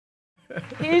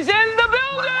He's in the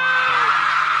building!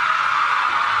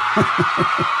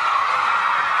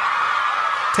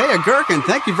 Teja Gerken,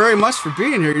 thank you very much for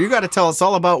being here. You got to tell us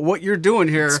all about what you're doing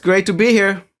here. It's great to be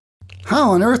here.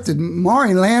 How on earth did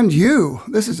Maury land you?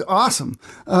 This is awesome.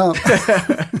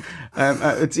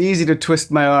 It's easy to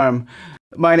twist my arm.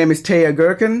 My name is Teja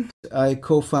Gerken. I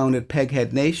co-founded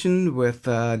Peghead Nation with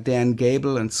Dan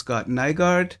Gable and Scott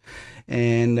Nygaard.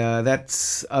 And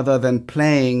that's, other than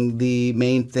playing, the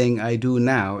main thing I do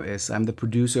now is I'm the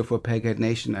producer for Peghead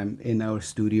Nation. I'm in our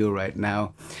studio right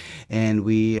now. And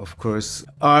we, of course,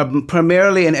 are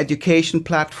primarily an education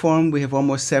platform. We have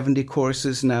almost 70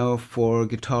 courses now for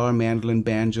guitar, mandolin,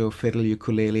 banjo, fiddle,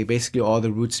 ukulele, basically all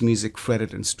the roots music,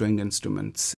 fretted and stringed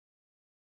instruments.